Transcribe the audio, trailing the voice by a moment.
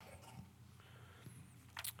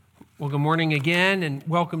Well, good morning again, and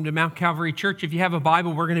welcome to Mount Calvary Church. If you have a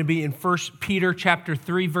Bible, we're going to be in 1 Peter chapter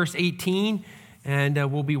 3, verse 18,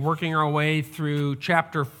 and we'll be working our way through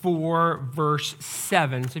chapter 4, verse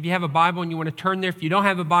 7. So if you have a Bible and you want to turn there, if you don't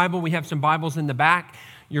have a Bible, we have some Bibles in the back.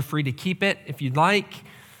 You're free to keep it if you'd like.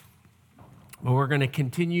 But we're going to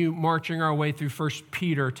continue marching our way through 1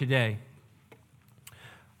 Peter today.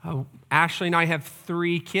 Ashley and I have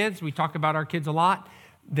 3 kids. We talk about our kids a lot.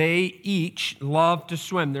 They each love to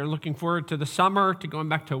swim. They're looking forward to the summer, to going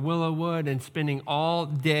back to Willowwood and spending all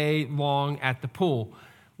day long at the pool.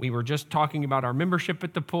 We were just talking about our membership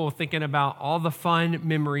at the pool, thinking about all the fun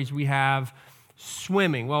memories we have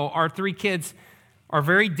swimming. Well, our 3 kids are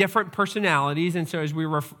very different personalities, and so as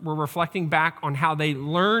we're reflecting back on how they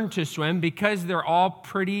learn to swim, because they're all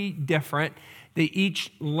pretty different, they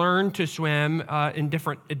each learn to swim at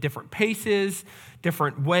different paces,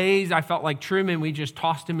 different ways. I felt like Truman. We just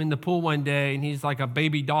tossed him in the pool one day, and he's like a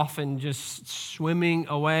baby dolphin just swimming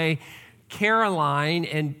away. Caroline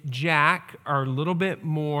and Jack are a little bit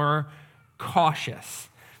more cautious.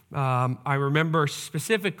 I remember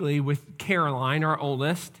specifically with Caroline, our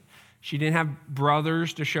oldest. She didn't have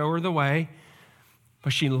brothers to show her the way,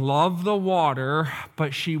 but she loved the water,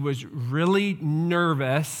 but she was really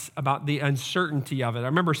nervous about the uncertainty of it. I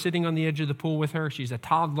remember sitting on the edge of the pool with her. She's a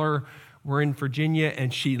toddler. We're in Virginia,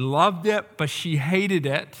 and she loved it, but she hated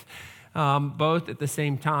it, both at the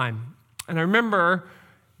same time. And I remember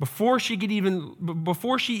before she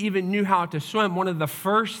even knew how to swim, one of the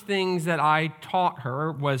first things that I taught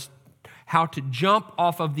her was how to jump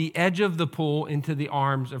off of the edge of the pool into the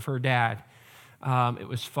arms of her dad. It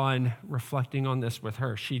was fun reflecting on this with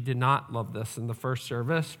her. She did not love this in the first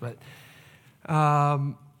service, but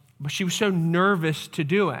she was so nervous to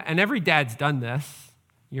do it. And every dad's done this.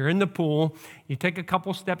 You're in the pool, you take a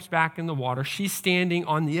couple steps back in the water, she's standing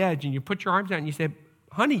on the edge, and you put your arms out and you say,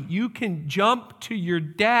 honey, you can jump to your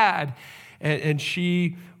dad. And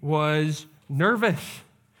she was nervous.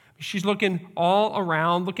 She's looking all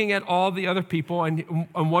around, looking at all the other people, and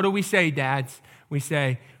what do we say, dads? We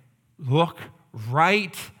say, look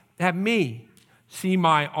right at me. See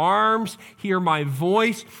my arms, hear my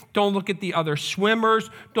voice. Don't look at the other swimmers.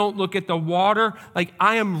 Don't look at the water. Like,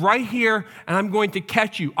 I am right here, and I'm going to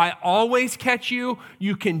catch you. I always catch you.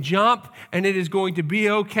 You can jump, and it is going to be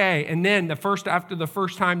okay. And then after the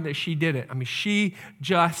first time that she did it, she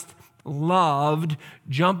just loved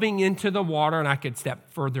jumping into the water, and I could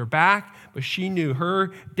step further back, but she knew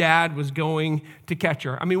her dad was going to catch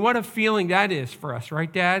her. What a feeling that is for us,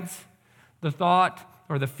 right, dads? The thought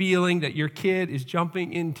or the feeling that your kid is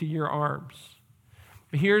jumping into your arms.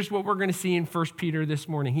 But here's what we're going to see in 1 Peter this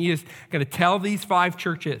morning. He is going to tell these 5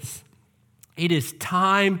 churches, it is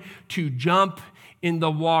time to jump in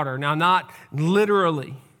the water. Now, not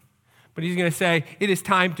literally, but he's going to say, it is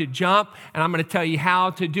time to jump, and I'm going to tell you how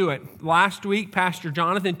to do it. Last week, Pastor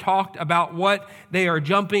Jonathan talked about what they are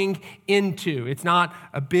jumping into. It's not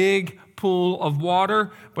a big pool of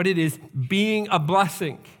water, but it is being a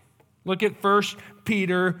blessing. Look at 1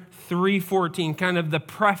 Peter 3:14, kind of the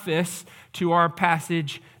preface to our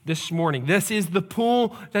passage this morning. This is the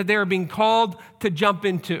pool that they are being called to jump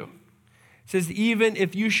into. It says, even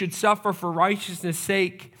if you should suffer for righteousness'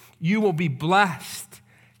 sake, you will be blessed.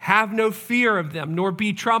 Have no fear of them, nor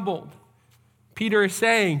be troubled. Peter is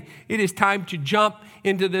saying, it is time to jump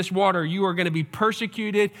into this water. You are going to be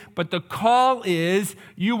persecuted, but the call is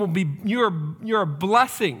you're a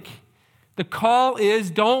blessing. The call is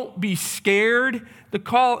don't be scared. The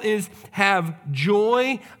call is have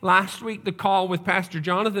joy. Last week, the call with Pastor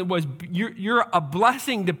Jonathan was you're a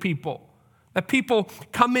blessing to people. That people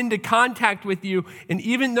come into contact with you, and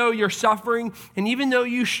even though you're suffering, and even though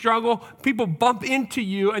you struggle, people bump into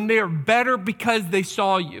you, and they are better because they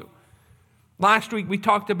saw you. Last week, we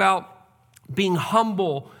talked about being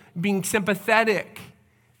humble, being sympathetic,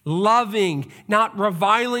 loving, not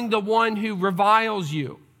reviling the one who reviles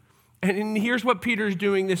you. And here's what Peter's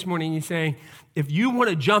doing this morning. He's saying, if you want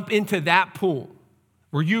to jump into that pool,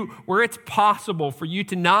 where it's possible for you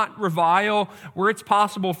to not revile, where it's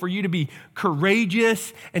possible for you to be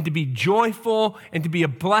courageous and to be joyful and to be a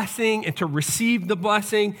blessing and to receive the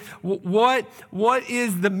blessing, what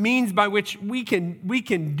is the means by which we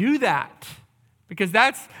can do that? Because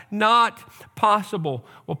that's not possible.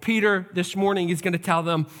 Well, Peter this morning is going to tell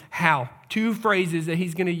them how. 2 phrases that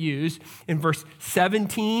he's going to use in verse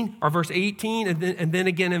 17 or verse 18 and then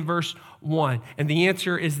again in verse 1. And the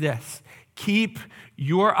answer is this: keep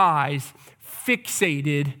your eyes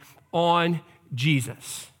fixated on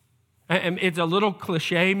Jesus. And it's a little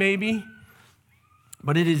cliche maybe,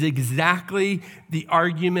 but it is exactly the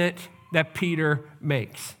argument that Peter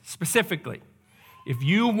makes. Specifically, if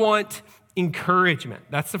you want encouragement,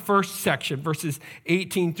 that's the first section, verses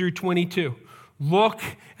 18 through 22. Look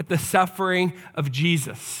at the suffering of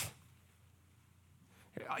Jesus.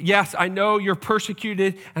 Yes, I know you're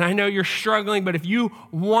persecuted and I know you're struggling, but if you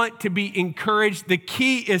want to be encouraged, the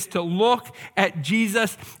key is to look at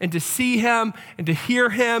Jesus and to see him and to hear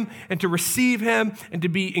him and to receive him and to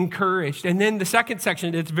be encouraged. And then the second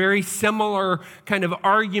section, it's very similar kind of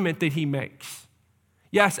argument that he makes.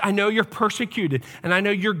 Yes, I know you're persecuted, and I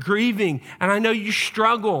know you're grieving, and I know you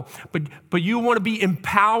struggle, but you want to be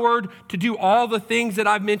empowered to do all the things that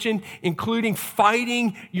I've mentioned, including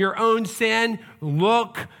fighting your own sin.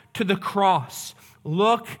 Look to the cross.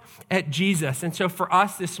 Look at Jesus. And so for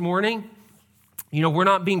us this morning, we're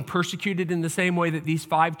not being persecuted in the same way that these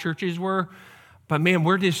 5 churches were, but man,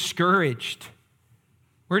 we're discouraged.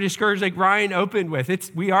 We're discouraged like Ryan opened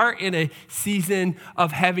with. We are in a season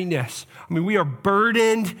of heaviness. We are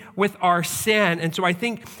burdened with our sin. And so I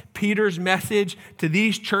think Peter's message to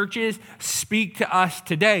these churches speak to us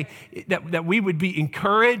today, that we would be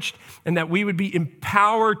encouraged and that we would be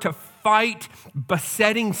empowered to fight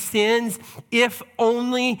besetting sins if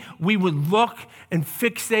only we would look and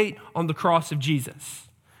fixate on the cross of Jesus.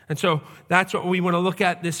 And so that's what we want to look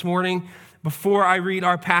at this morning. Before I read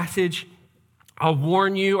our passage, I'll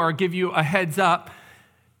warn you or give you a heads up.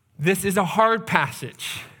 This is a hard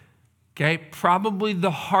passage, okay? Probably the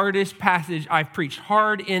hardest passage I've preached.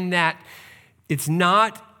 Hard in that it's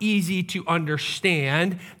not easy to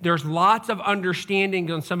understand. There's lots of understanding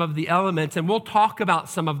on some of the elements, and we'll talk about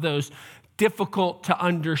some of those difficult to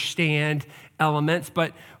understand elements.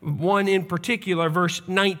 But one in particular, verse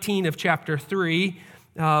 19 of chapter 3,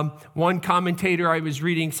 one commentator I was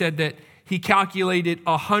reading said that he calculated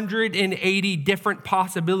 180 different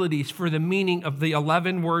possibilities for the meaning of the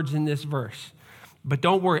 11 words in this verse. But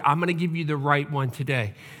don't worry, I'm going to give you the right one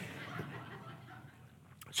today.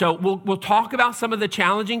 So we'll talk about some of the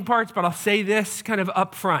challenging parts, but I'll say this kind of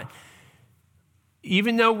up front.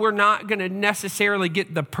 Even though we're not going to necessarily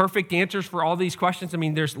get the perfect answers for all these questions,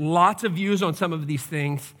 there's lots of views on some of these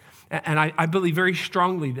things, and I believe very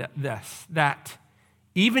strongly that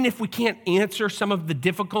even if we can't answer some of the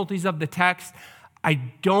difficulties of the text, I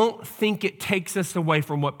don't think it takes us away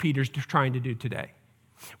from what Peter's trying to do today,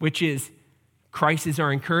 which is Christ is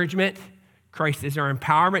our encouragement. Christ is our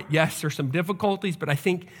empowerment. Yes, there's some difficulties, but I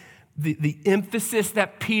think the emphasis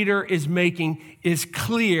that Peter is making is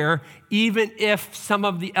clear, even if some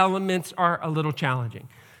of the elements are a little challenging.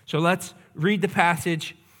 So let's read the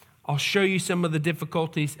passage. I'll show you some of the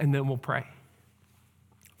difficulties, and then we'll pray.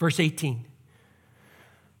 Verse 18.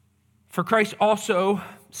 For Christ also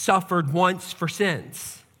suffered once for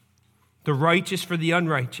sins, the righteous for the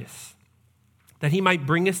unrighteous, that he might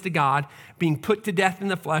bring us to God, being put to death in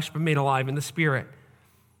the flesh, but made alive in the spirit,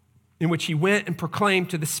 in which he went and proclaimed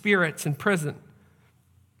to the spirits in prison,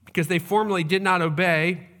 because they formerly did not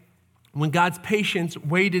obey, when God's patience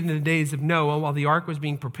waited in the days of Noah while the ark was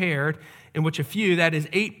being prepared, in which a few, that is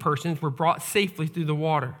 8 persons, were brought safely through the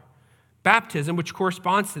water. Baptism, which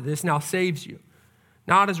corresponds to this, now saves you,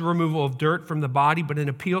 not as a removal of dirt from the body, but an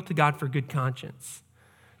appeal to God for good conscience,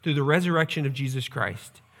 through the resurrection of Jesus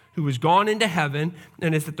Christ, who was gone into heaven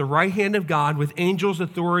and is at the right hand of God with angels,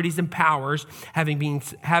 authorities, and powers, having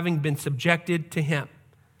been subjected to him.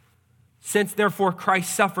 Since therefore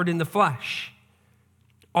Christ suffered in the flesh,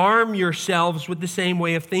 arm yourselves with the same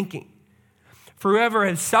way of thinking. For whoever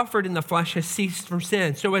has suffered in the flesh has ceased from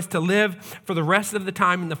sin, so as to live for the rest of the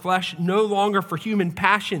time in the flesh, no longer for human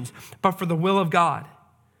passions, but for the will of God.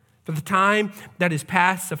 For the time that is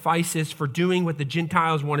past suffices for doing what the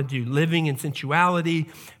Gentiles want to do, living in sensuality,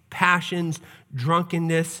 passions,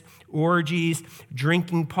 drunkenness, orgies,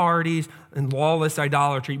 drinking parties, and lawless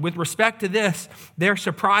idolatry. With respect to this, they're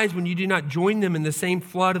surprised when you do not join them in the same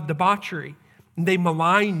flood of debauchery, and they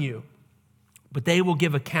malign you. But they will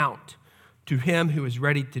give account to him who is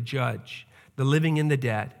ready to judge the living and the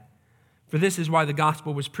dead. For this is why the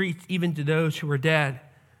gospel was preached even to those who are dead,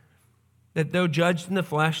 that though judged in the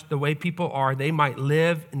flesh the way people are, they might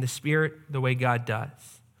live in the spirit the way God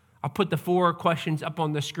does. I'll put the 4 questions up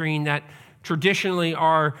on the screen that traditionally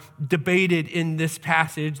are debated in this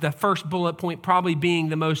passage. The first bullet point probably being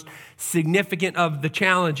the most significant of the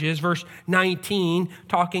challenges. Verse 19,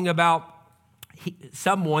 talking about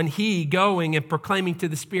he going and proclaiming to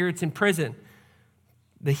the spirits in prison.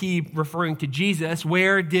 The he referring to Jesus.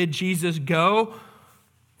 Where did Jesus go?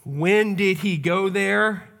 When did he go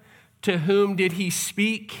there? To whom did he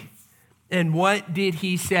speak? And what did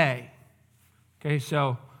he say? Okay,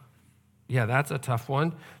 so, yeah, that's a tough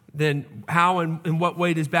one. then how and in what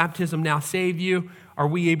way does baptism now save you? Are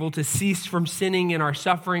we able to cease from sinning in our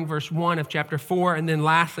suffering? Verse 1 of chapter 4. And then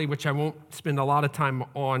lastly, which I won't spend a lot of time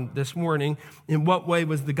on this morning, in what way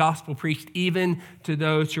was the gospel preached even to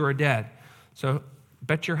those who are dead? So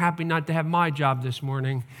bet you're happy not to have my job this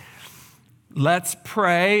morning. Let's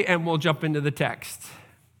pray and we'll jump into the text.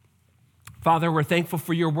 Father, we're thankful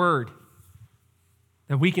for your word,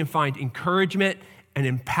 that we can find encouragement and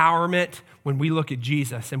empowerment when we look at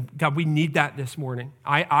Jesus. And God, we need that this morning.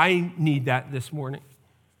 I need that this morning.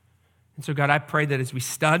 And so God, I pray that as we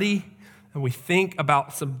study and we think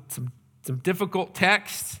about some difficult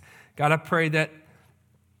texts, God, I pray that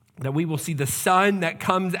we will see the sun that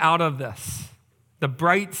comes out of this, the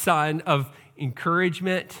bright sun of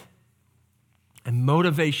encouragement and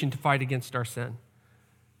motivation to fight against our sin.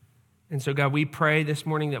 And so God, we pray this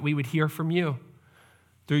morning that we would hear from you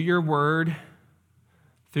through your word,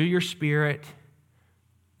 through your Spirit,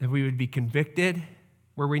 that we would be convicted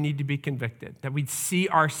where we need to be convicted, that we'd see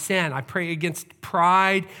our sin. I pray against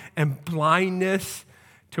pride and blindness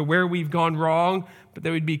to where we've gone wrong, but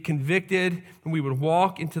that we'd be convicted and we would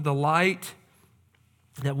walk into the light,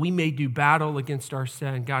 that we may do battle against our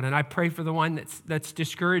sin, God. And I pray for the one that's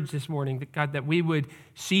discouraged this morning, that God, that we would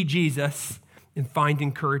see Jesus and find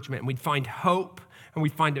encouragement, and we'd find hope, and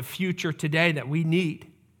we'd find a future today that we need.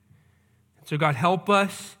 So God, help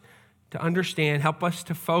us to understand, help us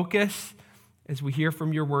to focus as we hear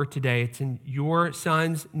from your word today. It's in your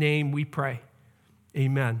Son's name we pray.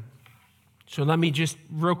 Amen. So let me just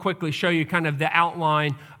real quickly show you kind of the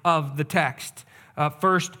outline of the text.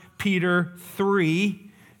 1 Peter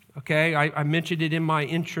 3, okay, I mentioned it in my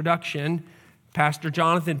introduction. Pastor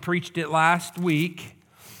Jonathan preached it last week.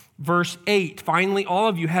 Verse 8, finally, all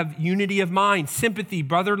of you have unity of mind, sympathy,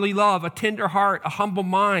 brotherly love, a tender heart, a humble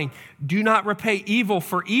mind. Do not repay evil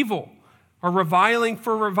for evil or reviling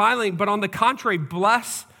for reviling, but on the contrary,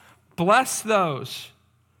 bless those.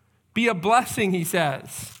 Be a blessing, he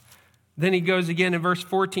says. Then he goes again in verse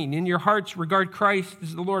 14, in your hearts regard Christ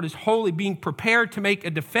as the Lord is holy, being prepared to make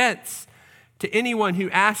a defense to anyone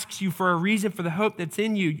who asks you for a reason for the hope that's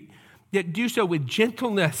in you, yet do so with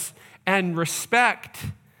gentleness and respect.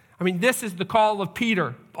 I mean, this is the call of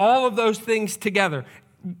Peter. All of those things together.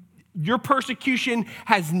 Your persecution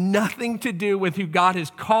has nothing to do with who God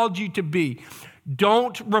has called you to be.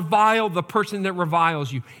 Don't revile the person that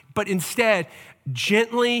reviles you, but instead,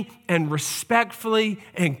 gently and respectfully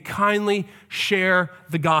and kindly share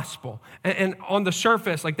the gospel. And on the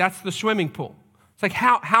surface, like that's the swimming pool. It's like,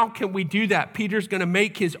 how can we do that? Peter's going to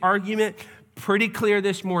make his argument pretty clear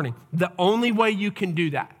this morning. The only way you can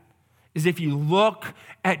do that is if you look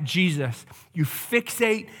at Jesus. You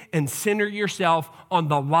fixate and center yourself on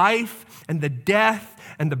the life and the death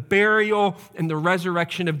and the burial and the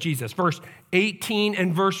resurrection of Jesus. Verse 18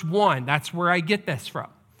 and verse 1, that's where I get this from.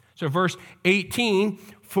 So verse 18,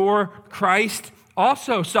 for Christ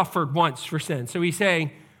also suffered once for sin. So he's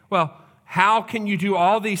saying, well, how can you do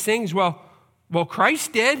all these things? Well,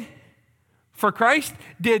 Christ did. For Christ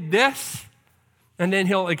did this. And then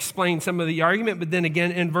he'll explain some of the argument. But then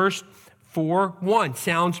again in verse 4:1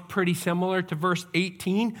 sounds pretty similar to verse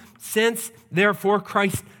 18. Since, therefore,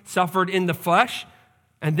 Christ suffered in the flesh.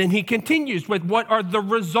 And then he continues with what are the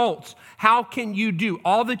results? How can you do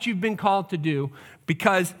all that you've been called to do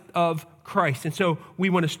because of Christ? And so we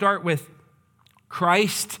want to start with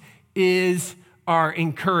Christ is our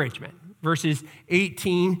encouragement, verses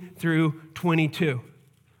 18 through 22.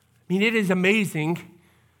 I mean, it is amazing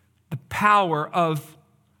the power of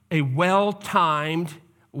a well-timed,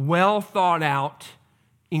 well-thought-out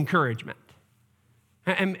encouragement.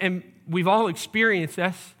 And we've all experienced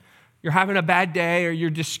this. You're having a bad day, or you're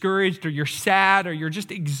discouraged, or you're sad, or you're just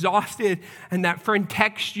exhausted, and that friend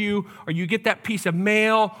texts you, or you get that piece of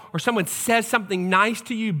mail, or someone says something nice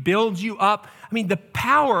to you, builds you up. I mean, the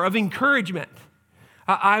power of encouragement.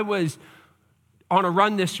 I was on a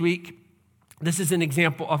run this week. This is an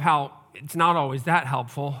example of how it's not always that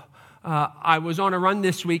helpful. I was on a run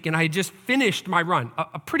this week, and I had just finished my run,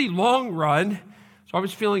 a pretty long run, so I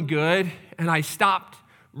was feeling good, and I stopped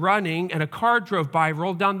running, and a car drove by,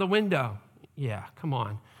 rolled down the window. Yeah, come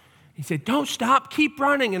on. He said, don't stop, keep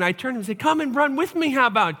running. And I turned and said, come and run with me. How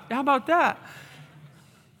about that?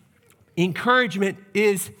 Encouragement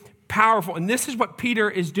is powerful, and this is what Peter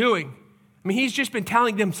is doing. I mean, he's just been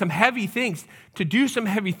telling them some heavy things, to do some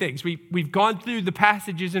heavy things. We've gone through the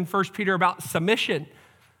passages in 1 Peter about submission.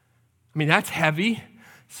 I mean, that's heavy.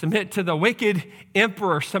 Submit to the wicked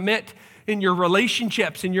emperor. Submit in your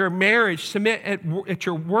relationships, in your marriage. Submit at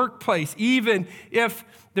your workplace. Even if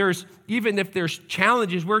there's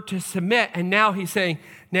challenges, we're to submit. And now he's saying,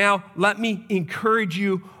 now let me encourage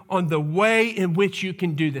you on the way in which you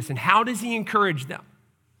can do this. And how does he encourage them?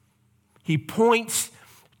 He points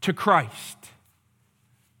to Christ.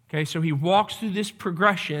 Okay, so he walks through this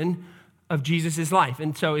progression of Jesus' life.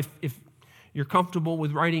 And so if you're comfortable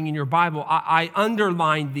with writing in your Bible, I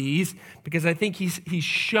underline these because I think he's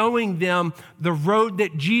showing them the road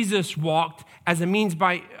that Jesus walked as a means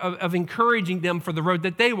of encouraging them for the road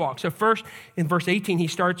that they walk. So first, in verse 18, he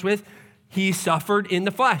starts with, he suffered in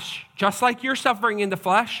the flesh. Just like you're suffering in the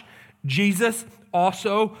flesh, Jesus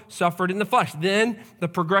also suffered in the flesh. Then the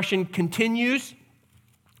progression continues.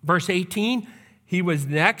 Verse 18, he was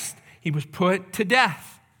put to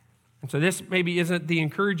death. And so this maybe isn't the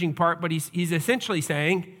encouraging part, but he's essentially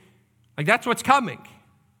saying, like, that's what's coming.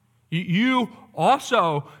 You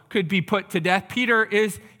also could be put to death. Peter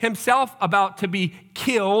is himself about to be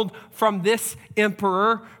killed from this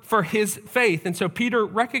emperor for his faith. And so Peter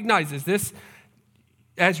recognizes this.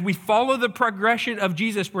 As we follow the progression of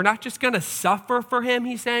Jesus, we're not just going to suffer for him,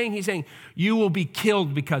 he's saying, you will be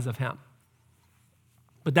killed because of him.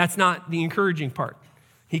 But that's not the encouraging part.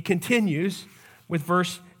 He continues with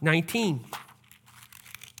verse 19.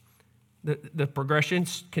 The progression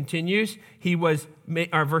continues.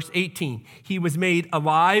 Verse 18, he was made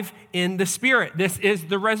alive in the Spirit. This is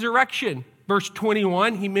the resurrection. Verse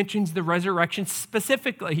 21, he mentions the resurrection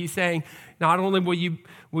specifically. He's saying, not only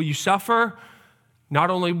will you suffer,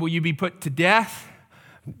 not only will you be put to death,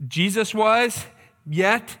 Jesus was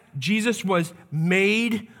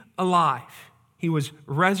made alive. He was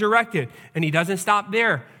resurrected, and he doesn't stop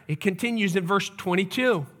there. It continues in verse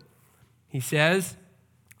 22. He says,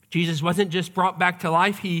 Jesus wasn't just brought back to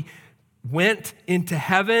life. He went into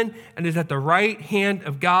heaven and is at the right hand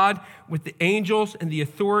of God with the angels and the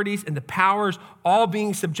authorities and the powers all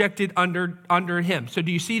being subjected under him. So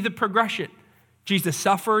do you see the progression? Jesus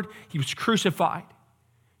suffered. He was crucified.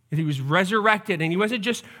 And he was resurrected. And he wasn't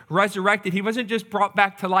just resurrected. He wasn't just brought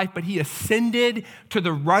back to life, but he ascended to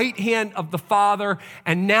the right hand of the Father.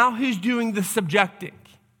 And now who's doing the subjecting?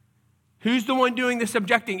 Who's the one doing the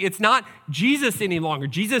subjecting? It's not Jesus any longer.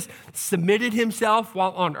 Jesus submitted himself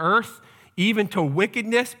while on earth, even to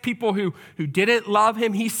wickedness, people who didn't love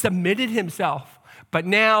him. He submitted himself. But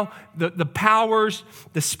now the powers,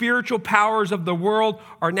 the spiritual powers of the world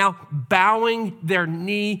are now bowing their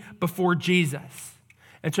knee before Jesus.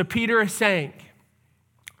 And so Peter is saying,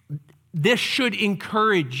 this should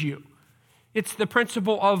encourage you. It's the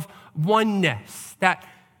principle of oneness, that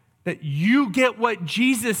you get what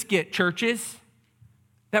Jesus get, churches.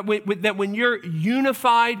 That when you're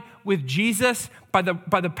unified with Jesus by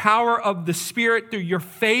the power of the Spirit through your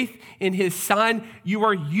faith in his Son, you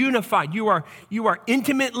are unified. You are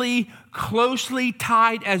intimately, closely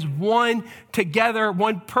tied as one together,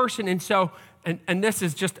 one person. And so, and this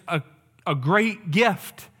is just a great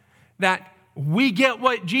gift that we get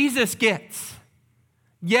what Jesus gets.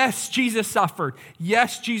 Yes, Jesus suffered.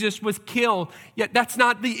 Yes, Jesus was killed. Yet that's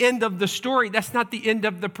not the end of the story. That's not the end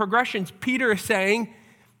of the progressions. Peter is saying,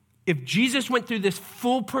 if Jesus went through this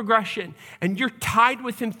full progression and you're tied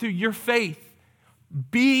with him through your faith,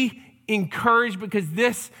 be encouraged because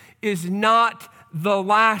this is not the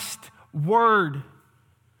last word.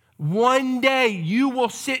 One day you will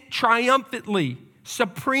sit triumphantly,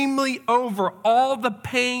 supremely over all the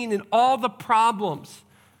pain and all the problems,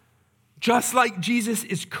 just like Jesus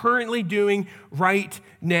is currently doing right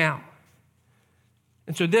now.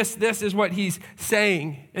 And so this is what he's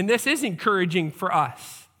saying, and this is encouraging for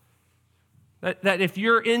us. That if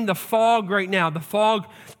you're in the fog right now, the fog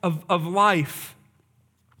of life,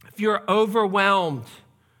 if you're overwhelmed,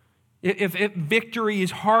 if victory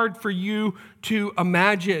is hard for you to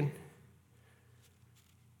imagine,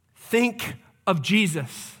 think of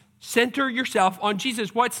Jesus. Center yourself on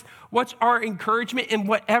Jesus. What's our encouragement in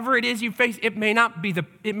whatever it is you face? It may not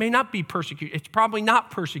be persecution. It's probably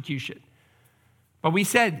not persecution. But we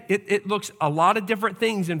said it looks a lot of different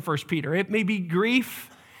things in 1 Peter. It may be grief.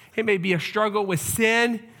 It may be a struggle with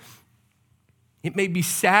sin. It may be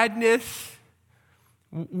sadness.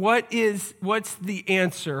 What's the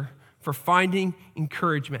answer for finding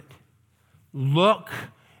encouragement? Look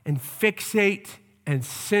and fixate and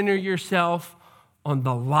center yourself on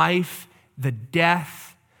the life, the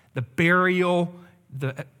death, the burial,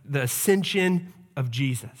 the ascension of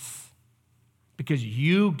Jesus. Because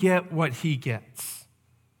you get what he gets.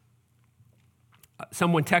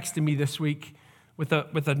 Someone texted me this week with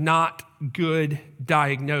a not good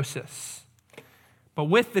diagnosis. But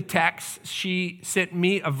with the text, she sent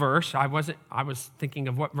me a verse. I was thinking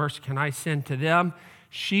of what verse can I send to them.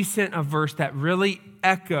 She sent a verse that really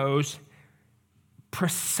echoes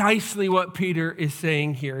precisely what Peter is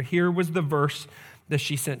saying here. Here was the verse that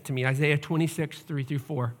she sent to me, Isaiah 26,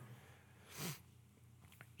 3-4.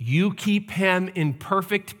 You keep him in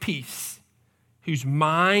perfect peace, whose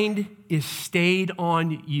mind is stayed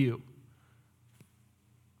on you.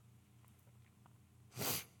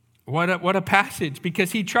 What a passage,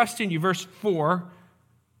 because he trusts in you. Verse 4,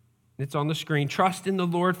 it's on the screen. Trust in the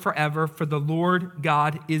Lord forever, for the Lord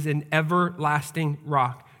God is an everlasting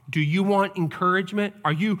rock. Do you want encouragement?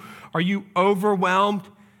 Are you overwhelmed?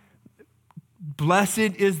 Blessed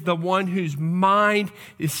is the one whose mind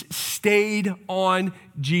is stayed on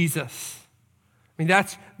Jesus. I mean,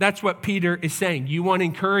 that's what Peter is saying. You want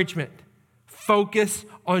encouragement? Focus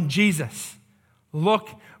on Jesus.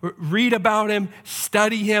 Read about him,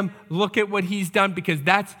 study him, look at what he's done, because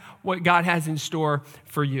that's what God has in store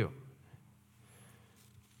for you.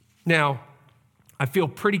 Now, I feel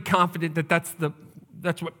pretty confident that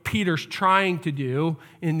that's what Peter's trying to do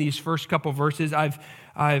in these first couple verses.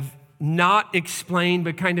 I've not explained,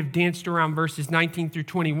 but kind of danced around verses 19 through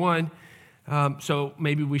 21. So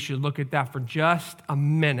maybe we should look at that for just a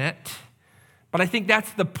minute. But I think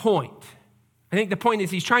that's the point. I think the point is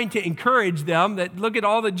he's trying to encourage them that look at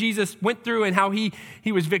all that Jesus went through and how he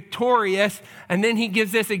was victorious. And then he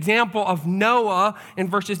gives this example of Noah in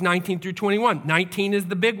verses 19 through 21. 19 is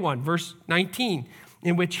the big one, verse 19,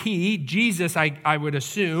 in which Jesus, I would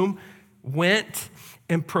assume, went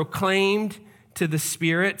and proclaimed to the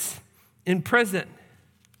spirits in prison.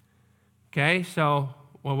 Okay, so,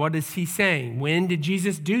 well, what is he saying? When did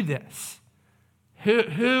Jesus do this?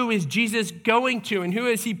 Who is Jesus going to, and who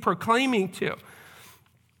is he proclaiming to?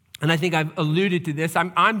 And I think I've alluded to this.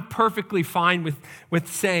 I'm perfectly fine with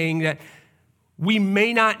saying that we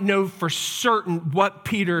may not know for certain what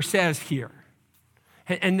Peter says here.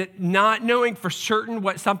 And that not knowing for certain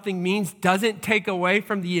what something means doesn't take away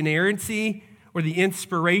from the inerrancy or the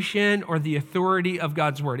inspiration or the authority of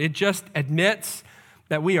God's word. It just admits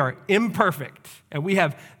that we are imperfect and we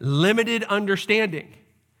have limited understanding.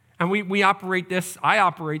 And I operate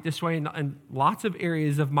this way in lots of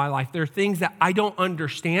areas of my life. There are things that I don't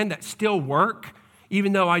understand that still work,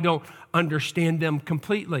 even though I don't understand them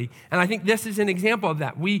completely. And I think this is an example of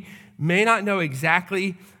that. We may not know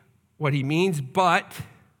exactly what he means, but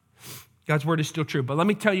God's word is still true. But let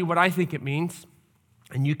me tell you what I think it means.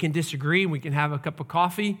 And you can disagree. We can have a cup of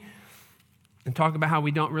coffee and talk about how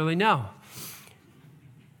we don't really know.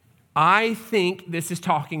 I think this is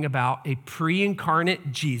talking about a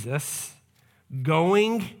pre-incarnate Jesus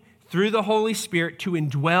going through the Holy Spirit to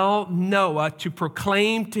indwell Noah, to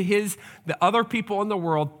proclaim to the other people in the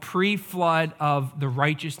world pre-flood of the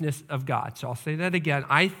righteousness of God. So I'll say that again.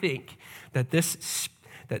 I think that this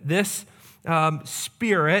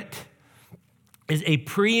Spirit is a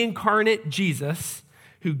pre-incarnate Jesus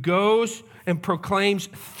who goes and proclaims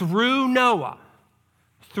through Noah.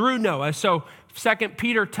 So 2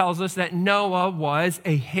 Peter tells us that Noah was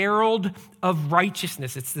a herald of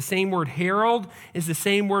righteousness. It's the same word. Herald is the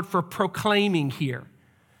same word for proclaiming here.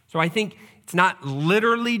 So I think it's not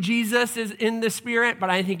literally Jesus is in the Spirit, but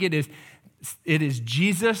I think it is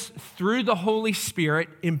Jesus through the Holy Spirit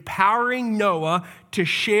empowering Noah to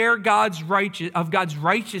share God's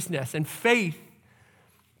righteousness and faith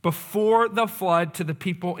before the flood to the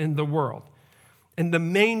people in the world. And the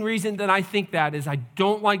main reason that I think that is I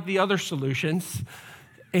don't like the other solutions.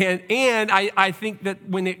 And I think that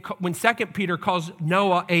when 2 Peter calls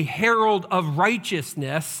Noah a herald of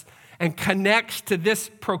righteousness and connects to this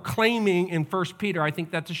proclaiming in 1 Peter, I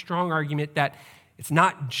think that's a strong argument that it's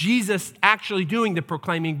not Jesus actually doing the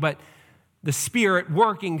proclaiming, but the Spirit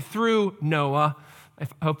working through Noah.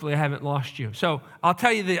 Hopefully I haven't lost you. So I'll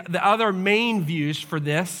tell you the other main views for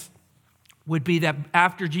this would be that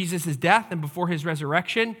after Jesus' death and before his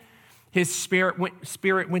resurrection, his spirit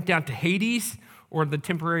went down to Hades, or the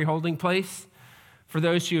temporary holding place for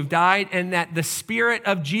those who have died, and that the Spirit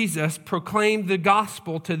of Jesus proclaimed the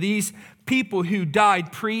gospel to these people who died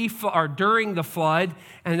or during the flood,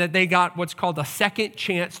 and that they got what's called a second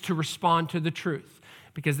chance to respond to the truth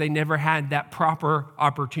because they never had that proper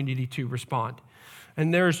opportunity to respond.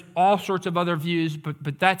 And there's all sorts of other views,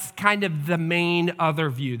 but that's kind of the main other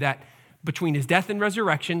view, that between his death and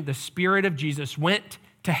resurrection, the Spirit of Jesus went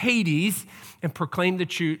to Hades and proclaimed the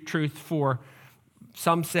truth for,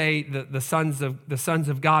 some say, the sons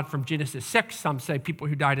of God from Genesis 6. Some say people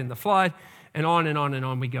who died in the flood, and on and on and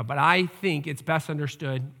on we go. But I think it's best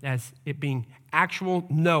understood as it being actual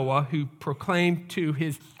Noah who proclaimed to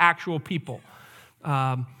his actual people.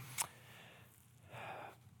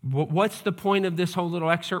 What's the point of this whole little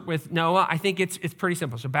excerpt with Noah? I think it's pretty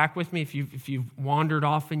simple. So back with me if you've wandered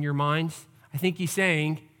off in your minds. I think he's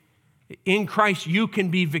saying, in Christ you can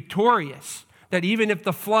be victorious. that even if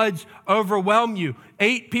the floods overwhelm you,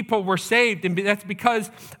 8 people were saved, and that's because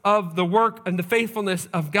of the work and the faithfulness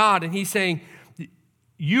of God. And he's saying,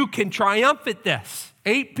 you can triumph at this.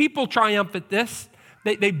 8 people triumph at this.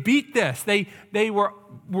 They beat this. They were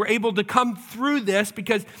able to come through this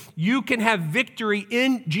because you can have victory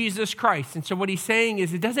in Jesus Christ. And so what he's saying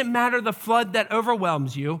is it doesn't matter the flood that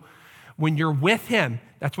overwhelms you when you're with him.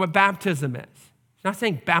 That's what baptism is. He's not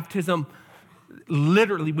saying baptism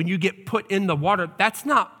literally when you get put in the water. That's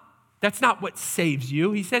not what saves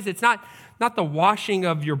you. He says it's not the washing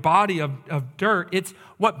of your body of dirt. It's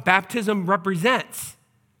what baptism represents.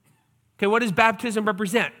 Okay, what does baptism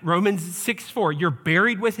represent? Romans 6:4, you're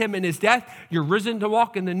buried with him in his death. You're risen to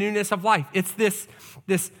walk in the newness of life. It's this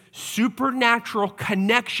supernatural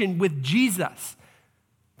connection with Jesus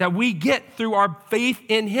that we get through our faith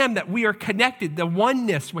in him, that we are connected, the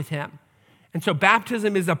oneness with him. And so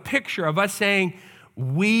baptism is a picture of us saying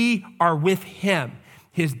we are with him.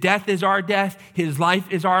 His death is our death. His life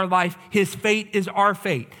is our life. His fate is our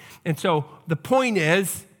fate. And so the point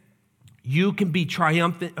is, you can be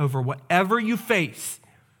triumphant over whatever you face.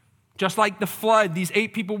 Just like the flood, these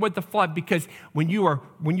 8 people with the flood, because when you are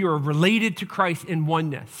related to Christ in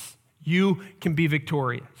oneness, you can be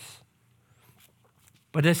victorious.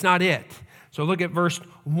 But that's not it. So look at verse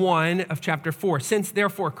 1 of chapter 4. Since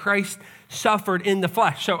therefore Christ suffered in the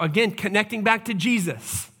flesh. So again, connecting back to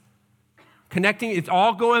Jesus. It's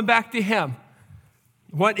all going back to him.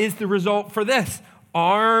 What is the result for this?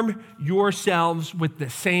 Arm yourselves with the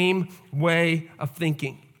same way of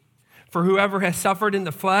thinking. For whoever has suffered in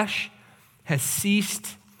the flesh has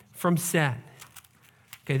ceased from sin.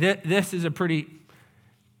 Okay, this is a pretty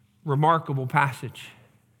remarkable passage.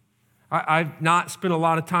 I've not spent a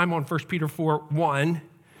lot of time on 1 Peter 4:1,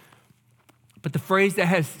 but the phrase that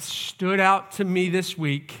has stood out to me this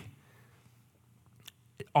week,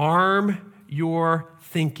 arm your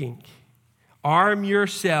thinking. Arm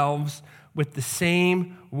yourselves with the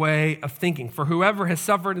same way of thinking. For whoever has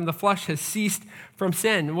suffered in the flesh has ceased from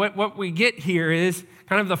sin. What we get here is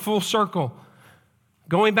kind of the full circle.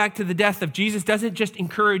 Going back to the death of Jesus doesn't just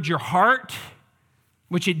encourage your heart,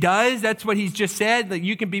 which it does. That's what he's just said, that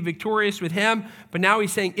you can be victorious with him. But now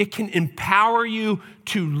he's saying it can empower you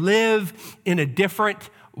to live in a different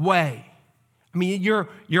way. I mean,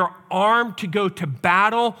 you're armed to go to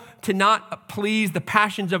battle, to not please the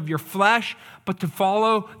passions of your flesh, but to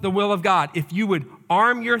follow the will of God. If you would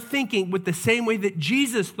arm your thinking with the same way that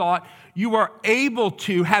Jesus thought, you are able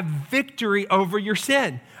to have victory over your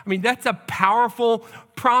sin. I mean, that's a powerful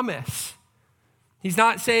promise. He's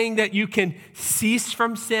not saying that you can cease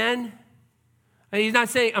from sin. He's not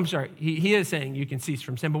saying, he is saying you can cease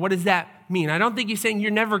from sin, but what does that mean? I don't think he's saying you're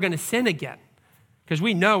never going to sin again. Because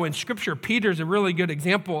we know in Scripture, Peter's a really good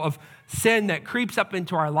example of sin that creeps up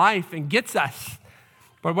into our life and gets us.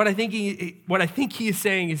 But what I think he is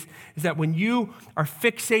saying is that when you are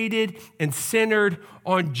fixated and centered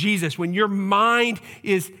on Jesus, when your mind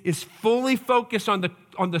is fully focused on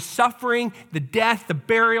the suffering, the death, the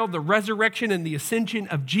burial, the resurrection, and the ascension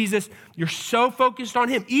of Jesus, you're so focused on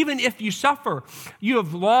him. Even if you suffer, you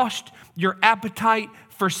have lost your appetite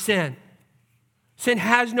for sin. Sin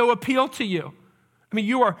has no appeal to you. I mean,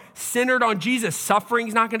 you are centered on Jesus.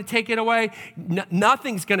 Suffering's not going to take it away.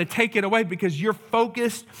 Nothing's going to take it away because you're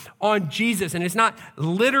focused on Jesus. And it's not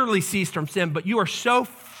literally ceased from sin, but you are so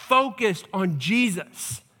focused on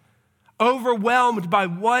Jesus, overwhelmed by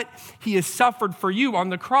what he has suffered for you on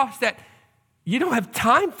the cross, that you don't have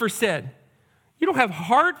time for sin. You don't have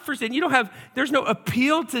heart for sin. There's no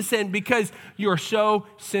appeal to sin because you are so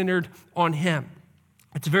centered on him.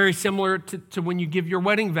 It's very similar to when you give your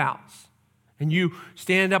wedding vows. And you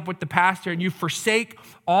stand up with the pastor and you forsake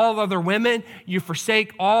all other women, you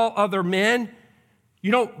forsake all other men.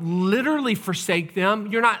 You don't literally forsake them.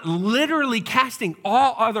 You're not literally casting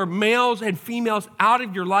all other males and females out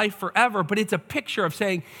of your life forever, but it's a picture of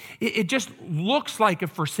saying it just looks like a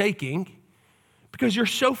forsaking because you're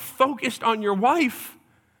so focused on your wife.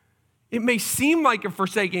 It may seem like a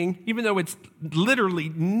forsaking, even though it's literally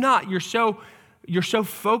not. You're so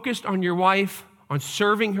focused on your wife, on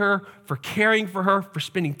serving her, for caring for her, for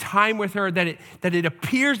spending time with her, that it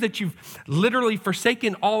appears that you've literally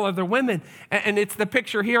forsaken all other women. And it's the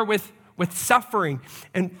picture here with suffering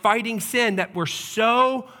and fighting sin, that we're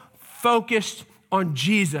so focused on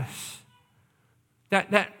Jesus.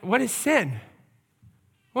 That what is sin?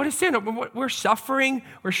 What is sin? We're suffering,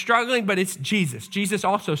 we're struggling, but it's Jesus. Jesus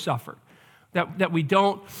also suffered. That we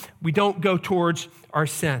don't go towards our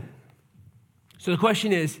sin. So the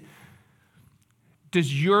question is,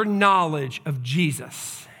 does your knowledge of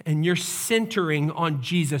Jesus and your centering on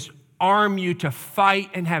Jesus arm you to fight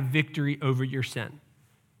and have victory over your sin.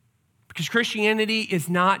 Because Christianity is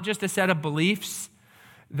not just a set of beliefs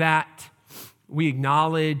that we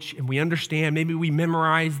acknowledge and we understand, maybe we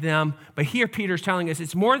memorize them, but here Peter's telling us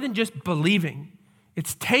it's more than just believing.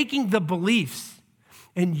 It's taking the beliefs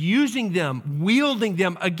and using them, wielding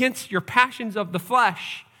them against your passions of the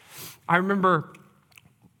flesh. I remember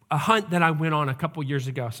a hunt that I went on a couple years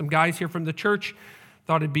ago. Some guys here from the church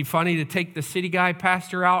thought it'd be funny to take the city guy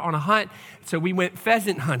pastor out on a hunt, so we went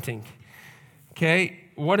pheasant hunting. Okay,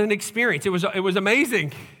 what an experience. It was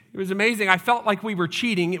amazing. It was amazing. I felt like we were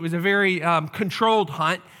cheating. It was a very controlled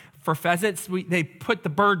hunt for pheasants. They put the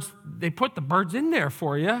birds in there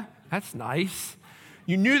for you. That's nice.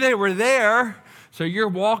 You knew they were there, so you're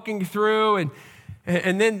walking through,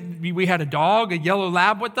 and then we had a dog, a yellow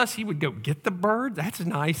lab with us. He would go get the birds. That's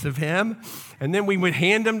nice of him. And then we would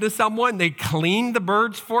hand them to someone. They cleaned the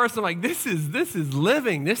birds for us. I'm like, this is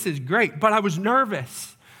living. This is great. But I was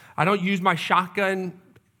nervous. I don't use my shotgun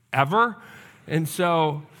ever. And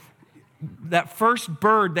so that first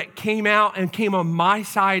bird that came out and came on my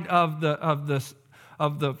side of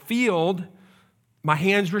the field, my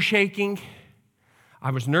hands were shaking. I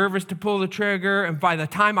was nervous to pull the trigger, and by the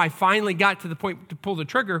time I finally got to the point to pull the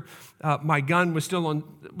trigger, my gun was still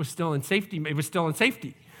in safety. It was still in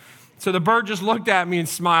safety. So the bird just looked at me and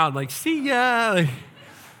smiled, like, "See ya."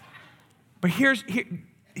 But here's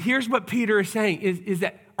what Peter is saying: is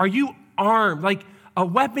that are you armed? Like a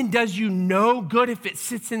weapon does you no good if it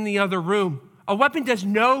sits in the other room. A weapon does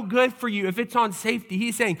no good for you if it's on safety.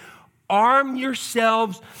 He's saying, arm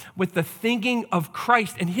yourselves with the thinking of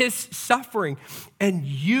Christ and his suffering and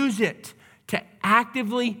use it to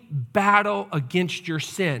actively battle against your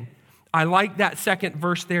sin. I like that second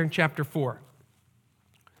verse there in chapter 4.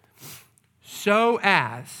 So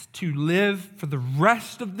as to live for the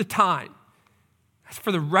rest of the time, that's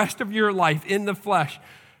for the rest of your life in the flesh,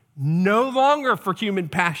 no longer for human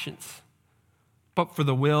passions, but for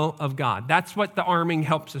the will of God. That's what the arming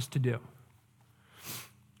helps us to do.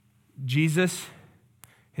 Jesus,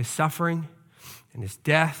 his suffering and his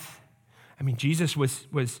death. I mean, Jesus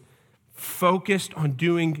was focused on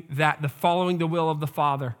doing that, following the will of the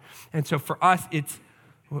Father. And so for us, it's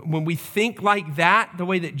when we think like that, the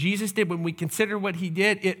way that Jesus did, when we consider what he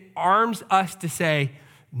did, it arms us to say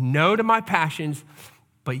no to my passions,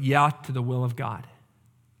 but yeah to the will of God.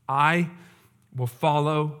 I will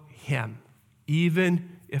follow him,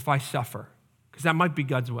 even if I suffer, because that might be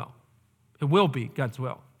God's will. It will be God's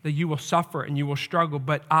will, that you will suffer and you will struggle.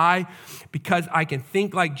 But because I can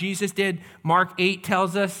think like Jesus did, Mark 8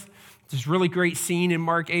 tells us, this really great scene in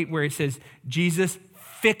Mark 8 where it says, Jesus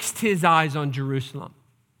fixed his eyes on Jerusalem.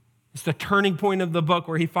 It's the turning point of the book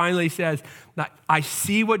where he finally says, I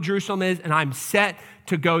see what Jerusalem is and I'm set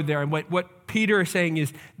to go there. And what Peter is saying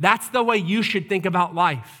is, that's the way you should think about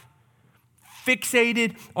life.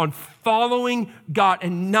 Fixated on following God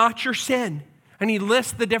and not your sin. And he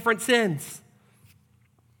lists the different sins.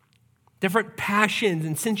 Different passions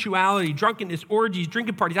and sensuality, drunkenness, orgies,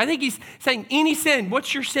 drinking parties. I think he's saying any sin,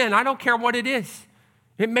 what's your sin? I don't care what it is.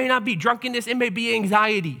 It may not be drunkenness. It may be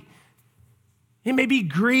anxiety. It may be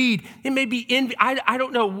greed. It may be envy. I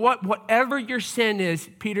don't know whatever your sin is,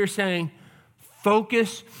 Peter's saying,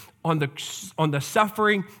 focus on the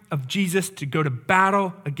suffering of Jesus to go to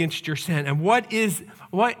battle against your sin. And what is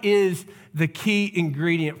the key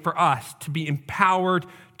ingredient for us to be empowered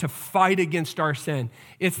to fight against our sin?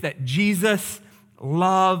 It's that Jesus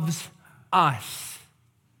loves us.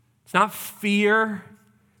 It's not fear.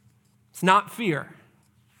 It's not fear.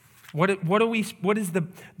 What is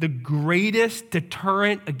the greatest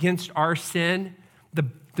deterrent against our sin?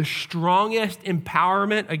 The strongest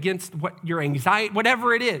empowerment against what your anxiety,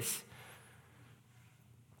 whatever it is.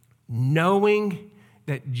 Knowing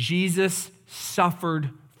that Jesus suffered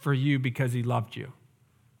for you because he loved you.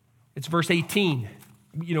 It's verse 18.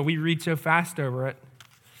 We read so fast over it.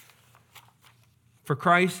 For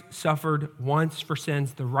Christ suffered once for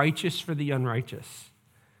sins, the righteous for the unrighteous,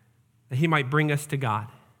 that he might bring us to God.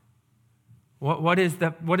 What is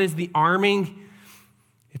the arming?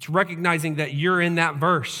 It's recognizing that you're in that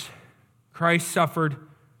verse. Christ suffered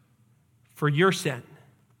for your sin.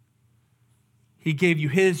 He gave you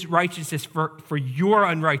his righteousness for your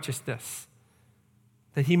unrighteousness,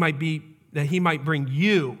 that he might bring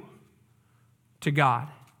you to God.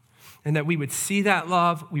 And that we would see that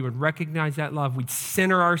love, we would recognize that love, we'd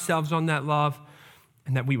center ourselves on that love,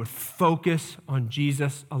 and that we would focus on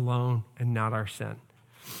Jesus alone and not our sin.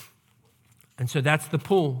 And so that's the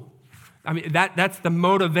pool. I mean, that's the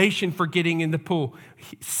motivation for getting in the pool.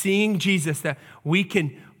 Seeing Jesus, that we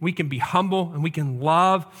can we can be humble and we can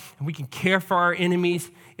love and we can care for our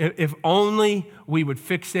enemies if only we would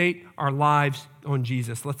fixate our lives on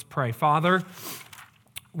Jesus. Let's pray. Father,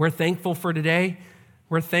 we're thankful for today.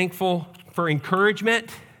 We're thankful for encouragement.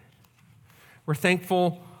 We're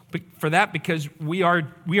thankful for that because we are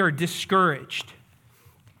discouraged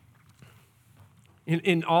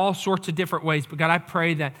in all sorts of different ways. But God, I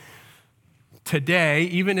pray that today,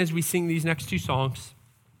 even as we sing these next two songs,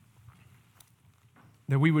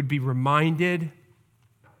 that we would be reminded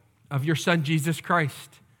of your Son, Jesus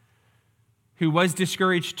Christ, who was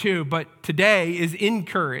discouraged too, but today is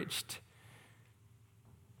encouraged.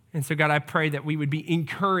 And so, God, I pray that we would be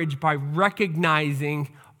encouraged by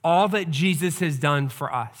recognizing all that Jesus has done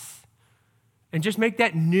for us. And just make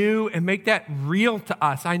that new and make that real to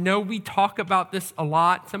us. I know we talk about this a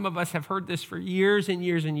lot. Some of us have heard this for years and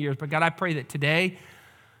years and years. But God, I pray that today,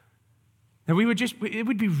 that it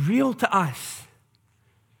would be real to us.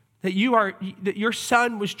 That your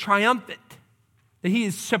Son was triumphant. That he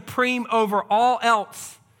is supreme over all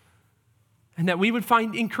else. And that we would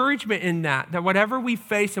find encouragement in that. That whatever we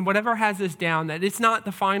face and whatever has us down, that it's not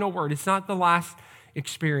the final word. It's not the last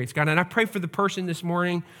experience. God, and I pray for the person this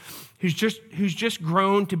morning who's just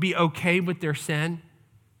grown to be okay with their sin.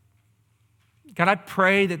 God, I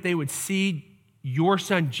pray that they would see your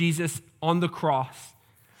Son Jesus on the cross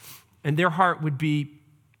and their heart would be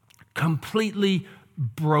completely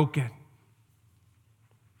broken.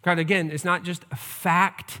 God, again, it's not just a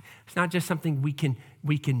fact. It's not just something we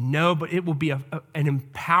can know, but it will be an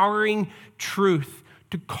empowering truth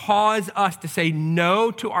to cause us to say no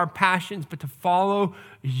to our passions, but to follow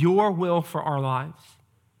your will for our lives.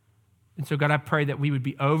 And so, God, I pray that we would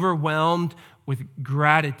be overwhelmed with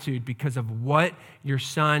gratitude because of what your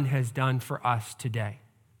Son has done for us today.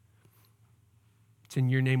 It's in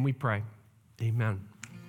your name we pray. Amen.